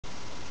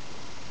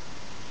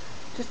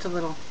just a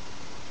little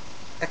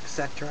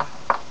etc.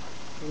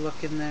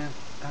 look in the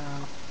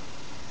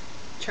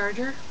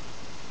charger.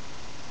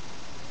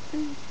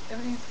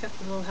 Everything's got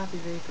the little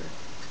HappyVaper.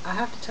 I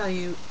have to tell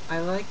you, I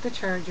like the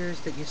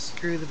chargers that you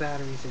screw the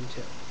batteries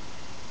into.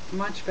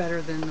 Much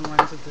better than the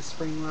ones with the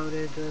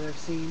spring-loaded that I've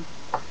seen.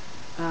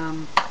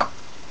 The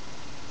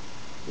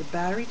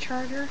battery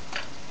charger,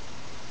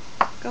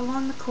 look how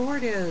long the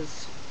cord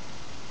is.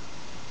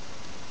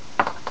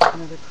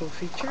 Another cool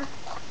feature.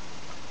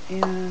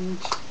 And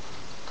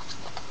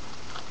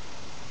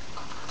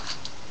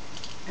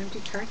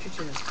empty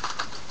cartridges.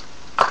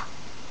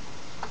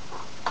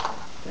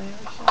 Did I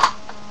ever show? I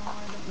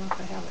don't know if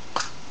I have it.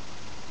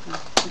 No,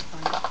 can't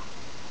find it.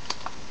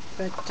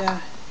 But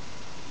I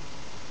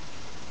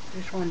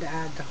just wanted to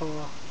add the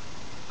whole,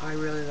 I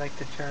really like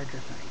the charger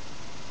thing.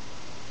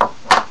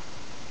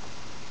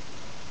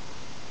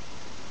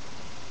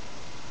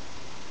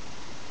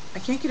 I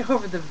can't get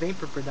over the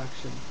vapor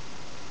production.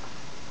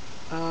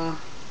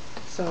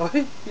 So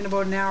in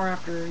about an hour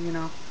after, you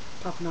know,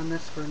 puffing on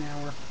this for an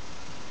hour,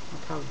 I'll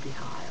probably be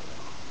high a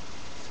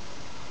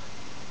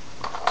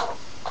little.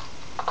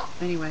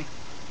 Anyway,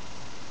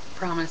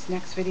 promise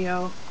next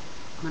video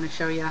I'm going to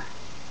show you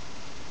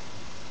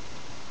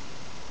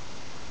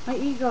my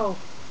ego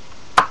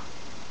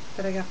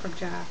that I got from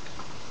Jack.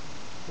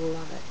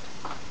 Love it.